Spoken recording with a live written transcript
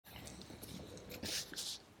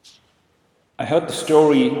I heard the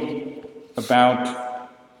story about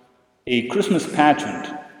a Christmas pageant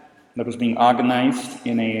that was being organized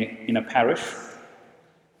in a parish,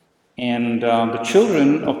 and the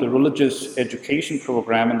children of the religious education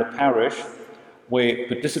program in the parish were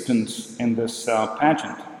participants in this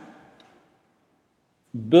pageant.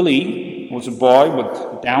 Billy was a boy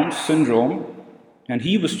with Down syndrome, and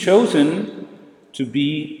he was chosen to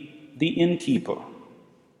be the innkeeper.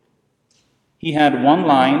 He had one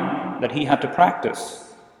line that he had to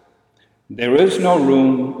practice: "There is no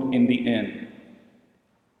room in the inn."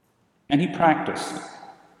 And he practiced.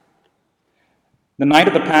 The night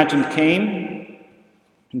of the pageant came.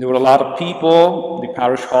 There were a lot of people. The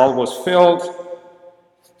parish hall was filled.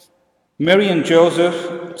 Mary and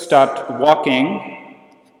Joseph start walking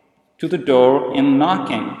to the door and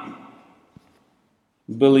knocking.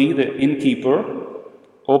 Billy, the innkeeper,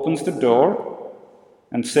 opens the door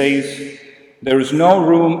and says, "There is no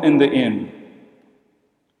room in the inn."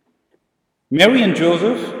 Mary and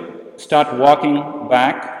Joseph start walking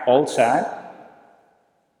back, all sad.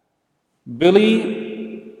 Billy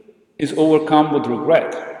is overcome with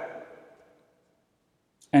regret.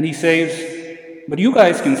 And he says, "But you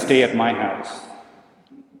guys can stay at my house."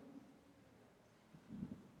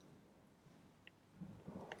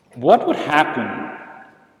 What would happen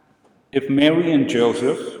if Mary and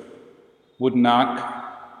Joseph would knock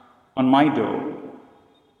on my door?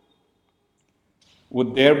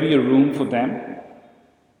 Would there be a room for them?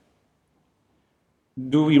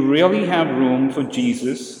 Do we really have room for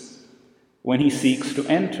Jesus when he seeks to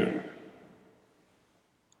enter?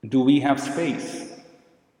 Do we have space?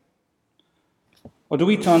 Or do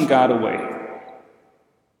we turn God away?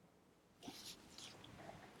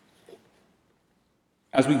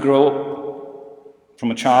 As we grow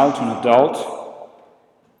from a child to an adult,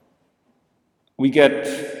 we get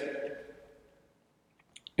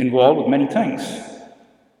involved with many things.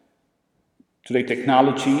 Today,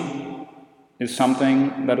 technology is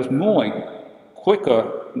something that is moving quicker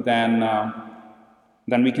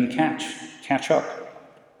than we can catch up.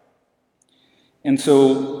 And so,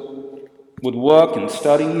 with work and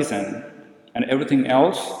studies and everything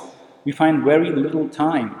else, we find very little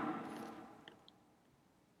time.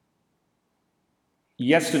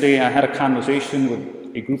 Yesterday, I had a conversation with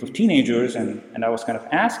a group of teenagers, and I was kind of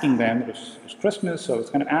asking them, it was Christmas, so I was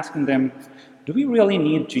kind of asking them, do we really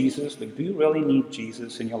need Jesus? Like, do you really need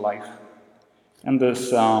Jesus in your life? And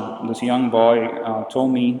this young boy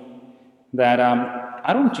told me that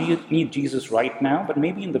I don't need Jesus right now, but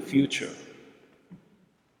maybe in the future.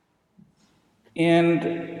 And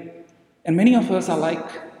many of us are like,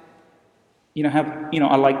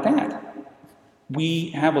 are like that. We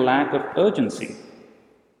have a lack of urgency.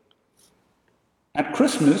 At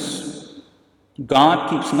Christmas, God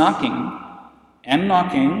keeps knocking and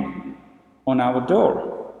knocking on our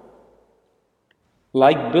door.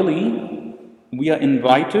 Like Billy, we are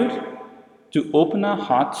invited to open our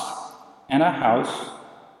hearts and our house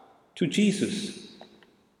to Jesus.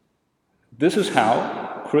 This is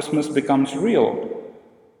how Christmas becomes real,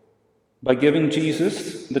 by giving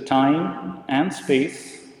Jesus the time and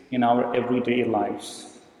space in our everyday lives.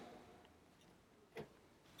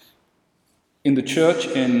 In the church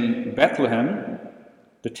in Bethlehem,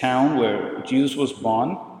 the town where Jesus was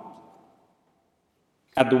born,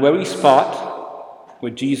 at the very spot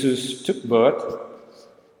where Jesus took birth,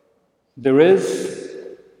 there is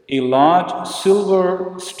a large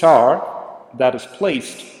silver star that is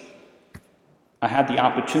placed. I had the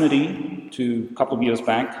opportunity a couple of years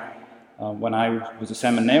back, when I was a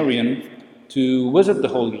seminarian, to visit the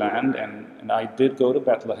Holy Land, and I did go to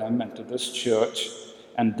Bethlehem and to this church,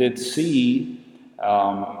 and did see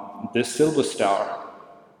this silver star.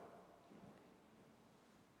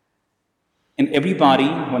 And everybody,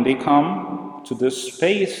 when they come to this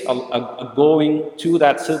space, are going to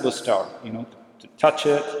that silver star, to touch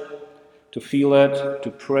it, to feel it,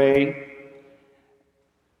 to pray.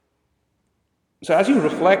 So as you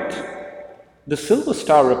reflect, the silver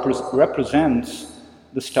star represents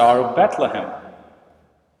the Star of Bethlehem,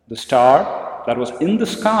 the star that was in the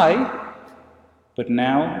sky, but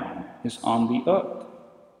now is on the earth.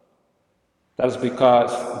 That is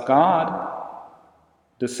because God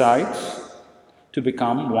decides to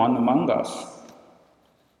become one among us.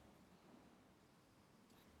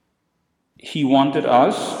 He wanted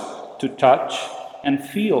us to touch and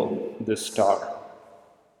feel this star.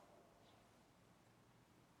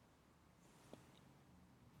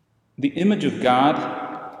 The image of God,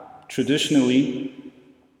 traditionally,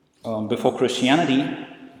 before Christianity,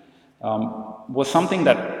 was something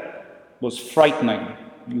that was frightening.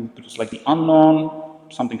 It was like the unknown,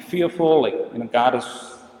 something fearful, like God is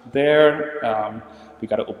there. We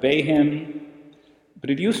got to obey him. But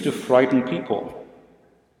it used to frighten people.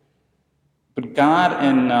 But God,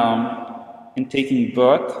 in taking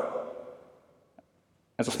birth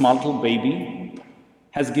as a small little baby,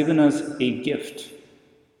 has given us a gift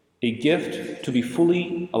to be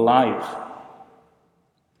fully alive.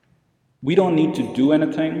 We don't need to do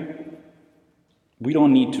anything. We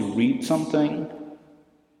don't need to read something.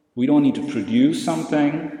 We don't need to produce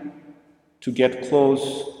something to get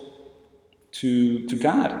close to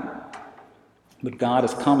God. But God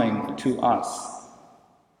is coming to us.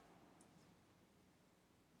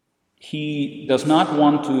 He does not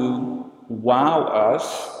want to wow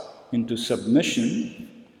us into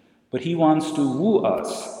submission, but he wants to woo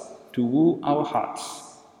us, to woo our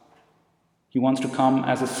hearts. He wants to come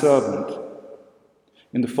as a servant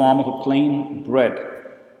in the form of a plain bread,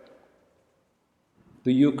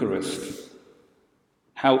 the Eucharist.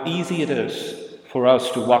 How easy it is for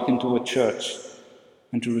us to walk into a church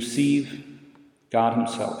and to receive God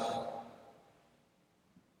himself.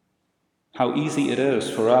 How easy it is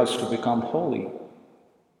for us to become holy.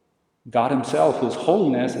 God himself, whose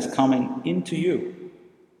holiness is coming into you.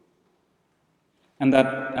 And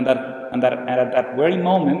at that very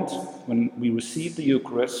moment, when we receive the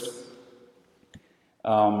Eucharist,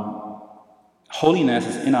 holiness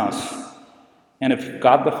is in us. And if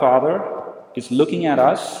God the Father is looking at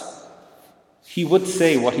us, he would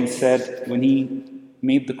say what he said when he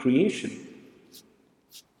made the creation.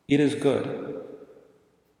 It is good.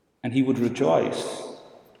 And he would rejoice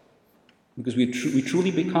because we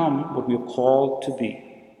truly become what we are called to be.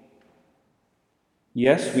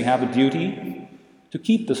 Yes, we have a duty to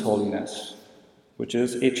keep this holiness, which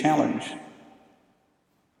is a challenge.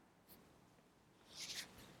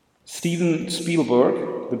 Steven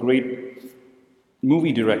Spielberg, the great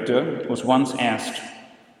movie director, was once asked,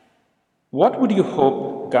 "What would you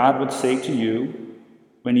hope God would say to you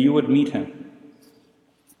when you would meet him?"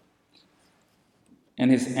 And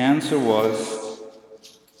his answer was,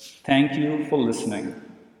 "Thank you for listening."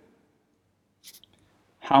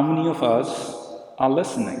 How many of us are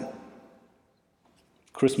listening?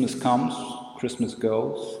 Christmas comes, Christmas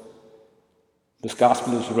goes. This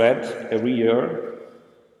gospel is read every year.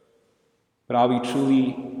 But are we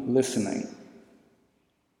truly listening?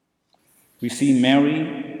 We see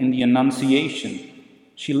Mary in the Annunciation.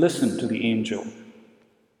 She listened to the angel.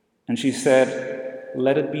 And she said,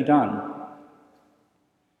 "Let it be done."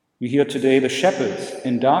 We hear today the shepherds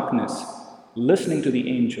in darkness listening to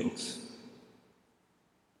the angels.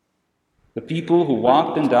 The people who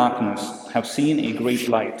walked in darkness have seen a great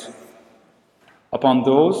light. Upon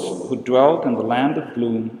those who dwelt in the land of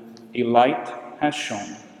gloom, a light has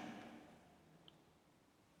shone.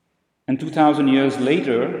 And 2,000 years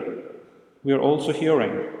later, we are also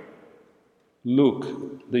hearing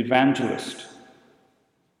Luke, the evangelist,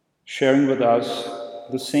 sharing with us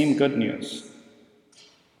the same good news.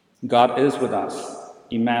 God is with us,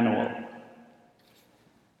 Emmanuel.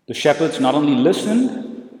 The shepherds not only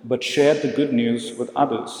listened, but shared the good news with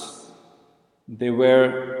others. They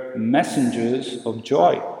were messengers of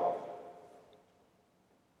joy.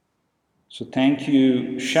 So thank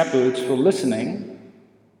you, shepherds, for listening,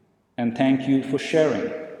 and thank you for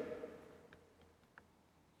sharing.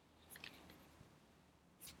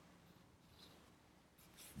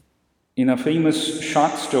 In a famous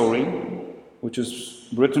short story, which is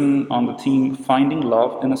written on the theme Finding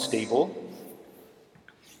Love in a Stable,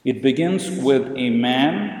 it begins with a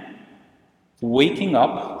man waking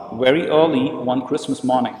up very early one Christmas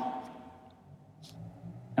morning.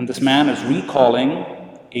 And this man is recalling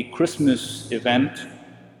a Christmas event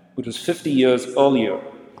which was 50 years earlier.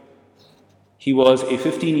 He was a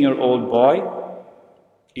 15-year-old boy,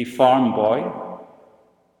 a farm boy,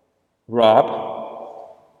 Rob,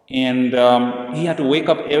 and he had to wake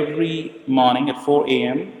up every morning at 4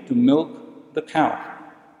 a.m. to milk the cow.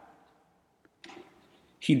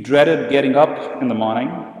 He dreaded getting up in the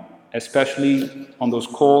morning, especially on those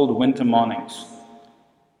cold winter mornings.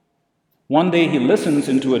 One day he listens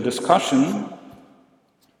into a discussion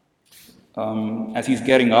as he's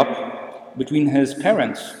getting up between his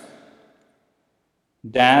parents.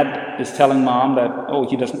 Dad is telling mom that,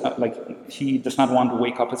 he does not want to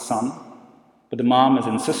wake up his son, but the mom is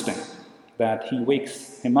insisting that he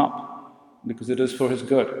wakes him up because it is for his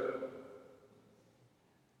good.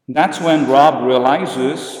 That's when Rob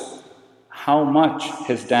realizes how much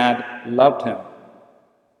his dad loved him.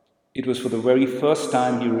 It was for the very first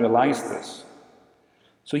time he realized this.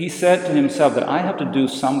 So he said to himself that I have to do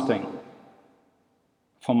something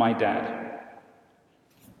for my dad.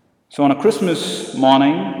 So on a Christmas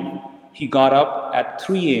morning, he got up at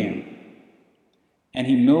 3 a.m. and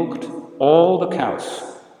he milked all the cows.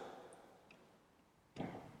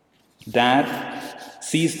 Dad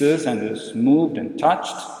sees this and is moved and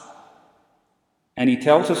touched, and he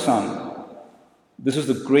tells his son, "This is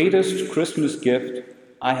the greatest Christmas gift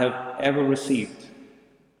I have ever received,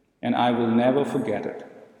 and I will never forget it."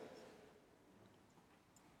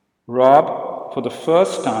 Rob, for the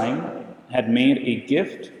first time, had made a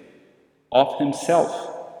gift of himself,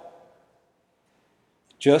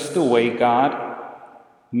 just the way God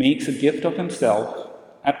makes a gift of himself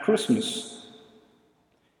at Christmas.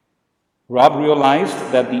 Rob realized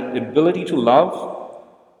that the ability to love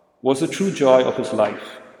was the true joy of his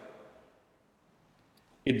life.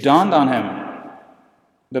 It dawned on him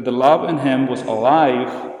that the love in him was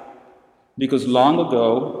alive because long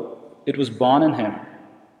ago it was born in him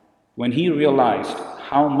when he realized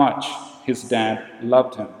how much his dad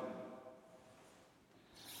loved him.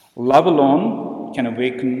 Love alone can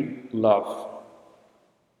awaken love.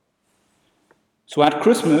 So at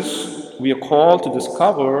Christmas, we are called to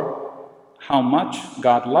discover how much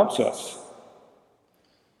God loves us.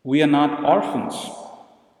 We are not orphans.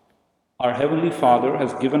 Our Heavenly Father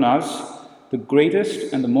has given us the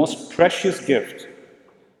greatest and the most precious gift,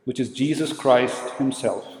 which is Jesus Christ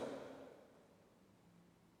Himself.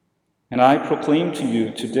 And I proclaim to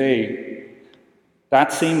you today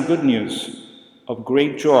that same good news of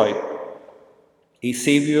great joy. A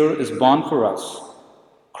Savior is born for us,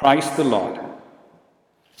 Christ the Lord.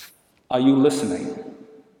 Are you listening?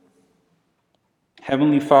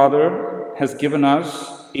 Heavenly Father has given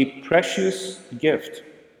us a precious gift,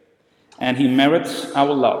 and He merits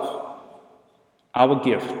our love, our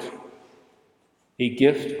gift, a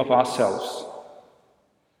gift of ourselves.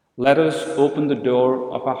 Let us open the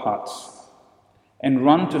door of our hearts and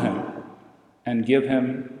run to Him and give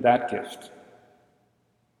Him that gift.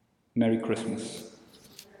 Merry Christmas.